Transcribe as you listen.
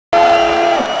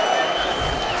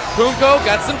Poongko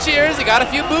got some cheers. He got a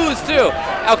few boos too.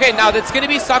 Okay, now it's going to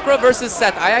be Sakura versus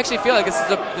Seth. I actually feel like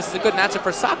this is a good matchup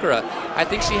for Sakura. I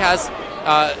think she has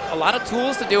a lot of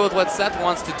tools to deal with what Seth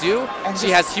wants to do. And she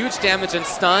has huge damage and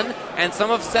stun, and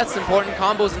some of Seth's important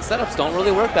combos and setups don't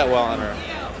really work that well on her.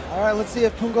 All right, let's see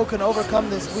if Poongko can overcome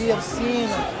this. We have seen...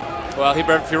 Well,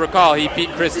 if you recall, he beat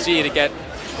Chris G to get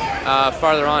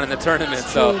farther on in the tournament.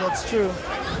 That's true.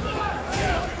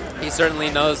 He certainly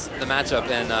knows the matchup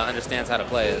and understands how to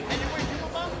play it.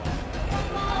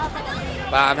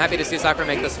 But I'm happy to see Sakura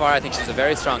make this far. I think she's a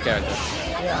very strong character.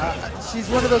 Yeah, she's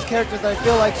one of those characters that I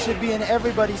feel like should be in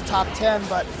everybody's top 10,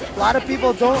 but a lot of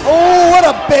people don't. Oh, what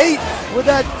a bait with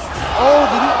that. Oh,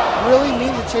 did he really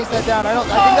mean to chase that down? I think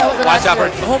that was an Watch out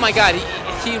accident. for, oh my God,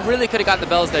 he really could have got the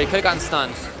bells there. He could have gotten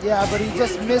stunned. Yeah, but he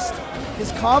just missed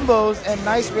his combos, and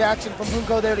nice reaction from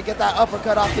Poongko there to get that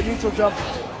uppercut off the neutral jump.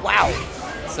 Wow.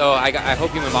 So I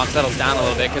hope HumanBomb settles down a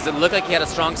little bit, because it looked like he had a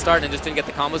strong start and just didn't get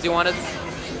the combos he wanted.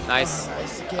 Nice.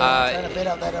 Nice again, trying to bait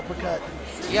out that uppercut.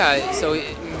 Yeah, so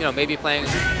maybe playing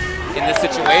in this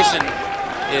situation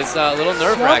is a little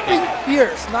nerve-wracking. Jumping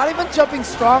fierce, not even jumping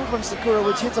strong from Sakura,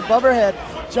 which hits above her head.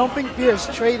 Jumping fierce,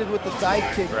 traded with the dive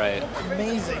kick. Right.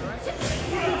 Amazing.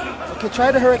 Okay,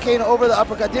 try to hurricane over the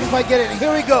uppercut. Didn't quite get it.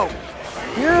 Here we go.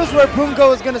 Here's where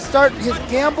Poongko is going to start his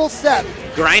gamble set.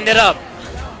 Grind it up.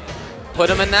 Put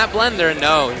him in that blender.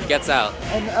 No, he gets out.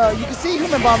 And you can see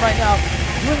HumanBomb right now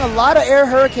doing a lot of air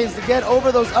hurricanes to get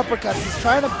over those uppercuts. He's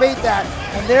trying to bait that.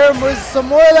 And there was some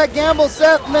more of that gamble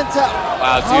Seth mentality.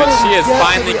 Wow, dude, she is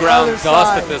finally ground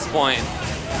dust at this point.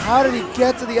 How did he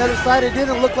get to the other side? It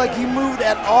didn't look like he moved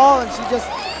at all, and she just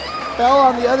fell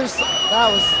on the other side.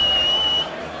 That was...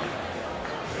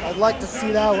 I'd like to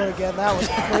see that one again. That was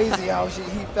crazy how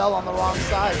he fell on the wrong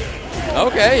side.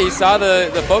 Okay, he saw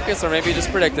the focus, or maybe he just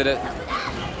predicted it.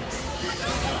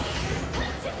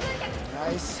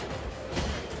 Nice.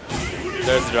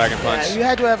 There's the Dragon Punch. Yeah, you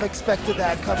had to have expected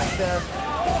that coming there.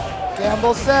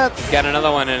 Gamble Seth. Got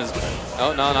another one in his...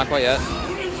 Oh, no, not quite yet.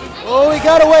 Oh, he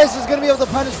got away, so he's going to be able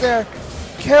to punish there.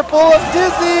 Careful of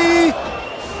Dizzy!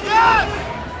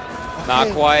 Not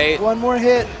Okay, quite. one more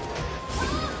hit.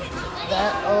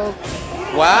 That, oh.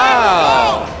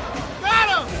 Wow.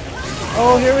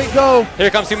 Oh, here we go. Here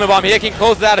comes HumanBomb. He can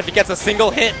close that if he gets a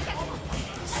single hit.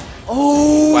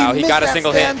 Oh, wow, he got a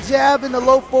single hit. Jab in the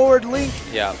low forward link.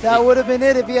 Yeah. That would have been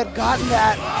it if he had gotten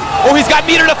that. Oh, he's got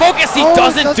meter to focus. He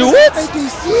doesn't do it.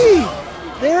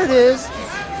 ADC. There it is.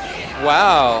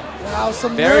 Wow. Wow,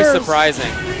 some very nerves.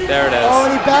 surprising. There it is. Oh,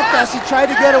 and he backdashed. He tried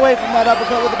to get away from that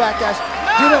uppercut with the backdash.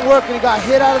 Didn't work, and he got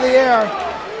hit out of the air.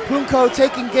 Poongko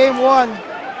taking game one.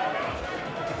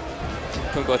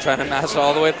 Poongko trying to mash it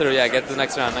all the way through. Yeah, get to the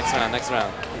next round, next round, next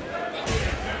round.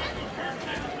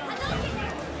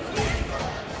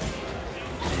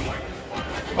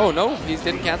 Oh, no, he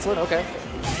didn't cancel it? Okay.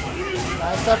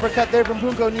 Nice uppercut there from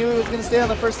Poongko. Knew he was going to stay on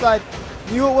the first side.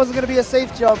 Knew it wasn't going to be a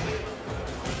safe jump.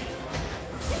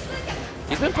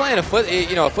 He's been playing a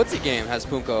footsie game, has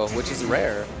Poongko, which is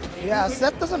rare. Yeah,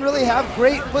 Seth doesn't really have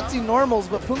great footsie normals,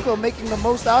 but Poongko making the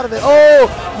most out of it. Oh,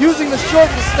 using the short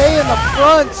to stay in the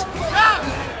front.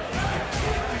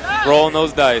 Rolling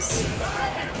those dice.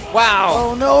 Wow.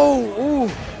 Oh, no. Ooh.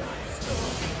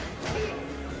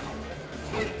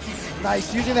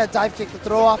 Nice, using that dive kick to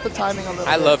throw off the timing a little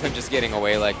bit. I love him just getting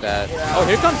away like that. Yeah. Oh,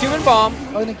 here comes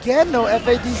HumanBomb. Oh, and again, no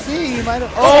FADC. He might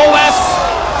have. Oh, Wes!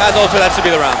 Has ultra. That should be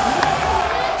the round.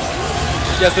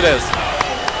 Yes, it is.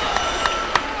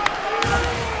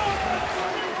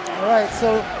 All right,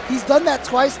 so he's done that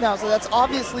twice now, so that's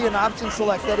obviously an option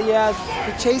select that he has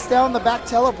to chase down the back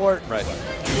teleport. Right.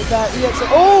 With that EX.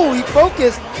 Oh, he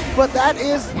focused, but that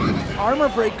is armor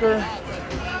breaker.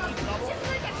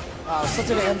 Wow, such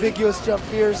an ambiguous jump,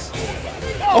 Fierce.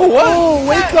 Oh, what? Oh,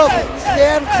 wake up,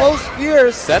 stand close,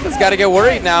 Fierce. Seth has got to get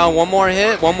worried now. One more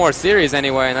hit, one more series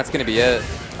anyway, and that's going to be it.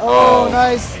 Oh,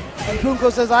 nice. And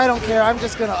Poongko says, I don't care. I'm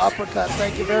just going to uppercut.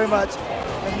 Thank you very much.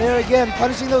 And there again,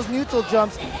 punishing those neutral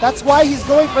jumps. That's why he's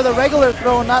going for the regular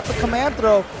throw and not the command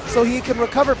throw, so he can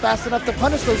recover fast enough to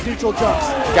punish those neutral jumps.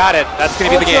 Got it. That's going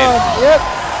to be the game. Yep.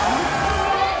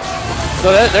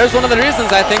 So there's one of the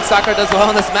reasons I think Sakura does well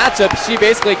in this matchup. She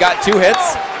basically got 2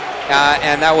 hits,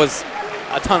 and that was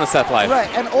a ton of Seth life. Right,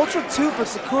 and Ultra 2 for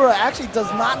Sakura actually does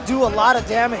not do a lot of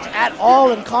damage at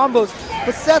all in combos.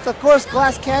 But Seth, of course,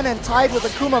 Glass Cannon tied with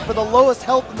Akuma for the lowest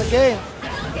health in the game.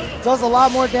 Does a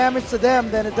lot more damage to them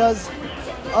than it does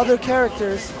other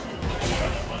characters.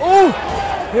 Ooh,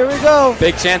 here we go.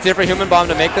 Big chance here for HumanBomb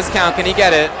to make this count. Can he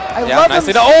get it? I love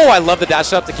nicely him. Oh, I love the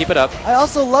dash up to keep it up. I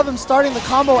also love him starting the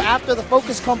combo after the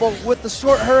focus combo with the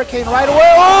short hurricane right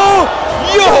away. Oh!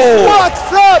 Yo!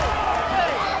 What's up?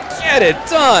 Get it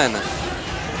done.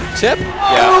 Chip?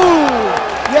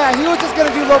 Yeah. Yeah, he was just going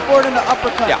to do low forward and the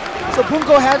uppercut. Yeah. So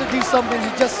Poongko had to do something. He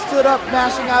just stood up,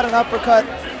 mashing out an uppercut.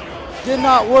 Did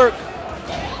not work.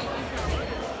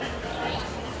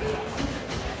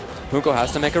 Poongko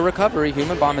has to make a recovery.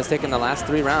 HumanBomb has taken the last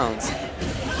 3 rounds.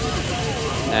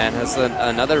 And has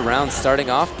another round starting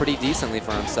off pretty decently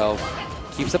for himself.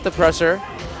 Keeps up the pressure.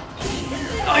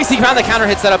 Oh, you see around the counter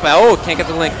hit set up. Oh, can't get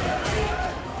the link.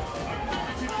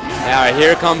 All right,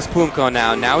 here comes Poongko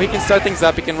now. Now he can start things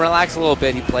up. He can relax a little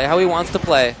bit. He play how he wants to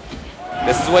play.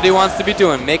 This is what he wants to be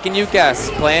doing, making you guess,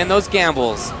 playing those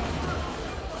gambles.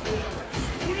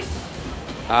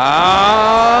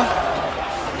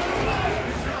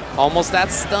 Almost that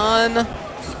stun.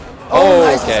 Oh,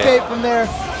 nice escape from there.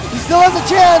 He still has a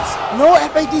chance. No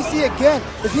FADC again.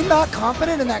 Is he not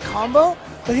confident in that combo?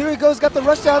 But here he goes, got the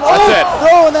rush down. That's it.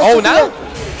 No, and that's now?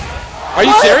 Are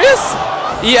you serious?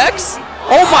 EX?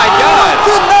 Oh my God! It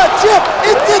did not chip!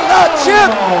 It did not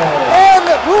chip! And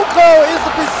Poongko is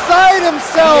beside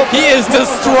himself! He is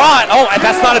distraught! Oh,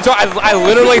 that's not a joke. I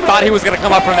literally thought he was going to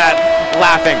come up from that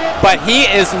laughing. But he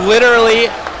is literally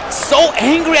so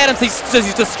angry at him. He's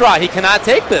distraught. He cannot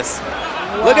take this.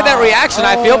 Wow. Look at that reaction.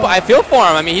 I feel for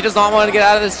him. I mean, he does not want to get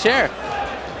out of this chair.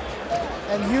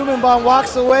 And HumanBomb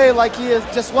walks away like he has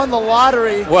just won the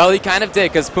lottery. Well, he kind of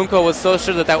did, because Poongko was so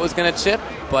sure that that was going to chip,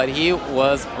 but he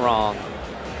was wrong.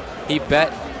 He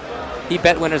bet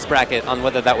winner's bracket on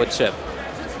whether that would chip.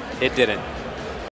 It didn't.